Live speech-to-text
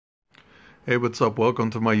Hey, what's up? Welcome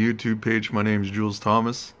to my YouTube page. My name's Jules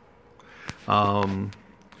Thomas. Um,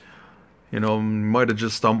 might have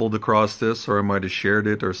just stumbled across this, or I might have shared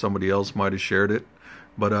it, or somebody else might have shared it.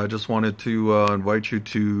 But I just wanted to invite you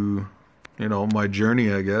to, my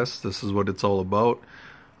journey, I guess. This is what it's all about.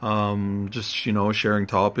 Just, sharing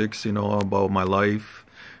topics, about my life,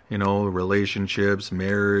 relationships,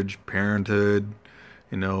 marriage, parenthood,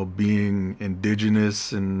 being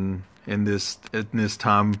indigenous in this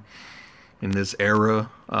time, in this era,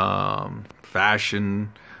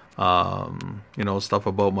 fashion, stuff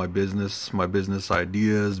about my business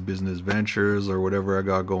ideas, business ventures, or whatever I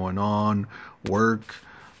got going on, work,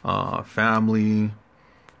 family,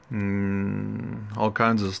 all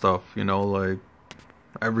kinds of stuff, like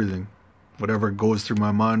everything. Whatever goes through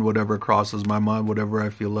my mind, whatever crosses my mind, whatever I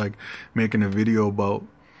feel like making a video about,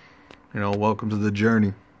 welcome to the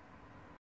journey.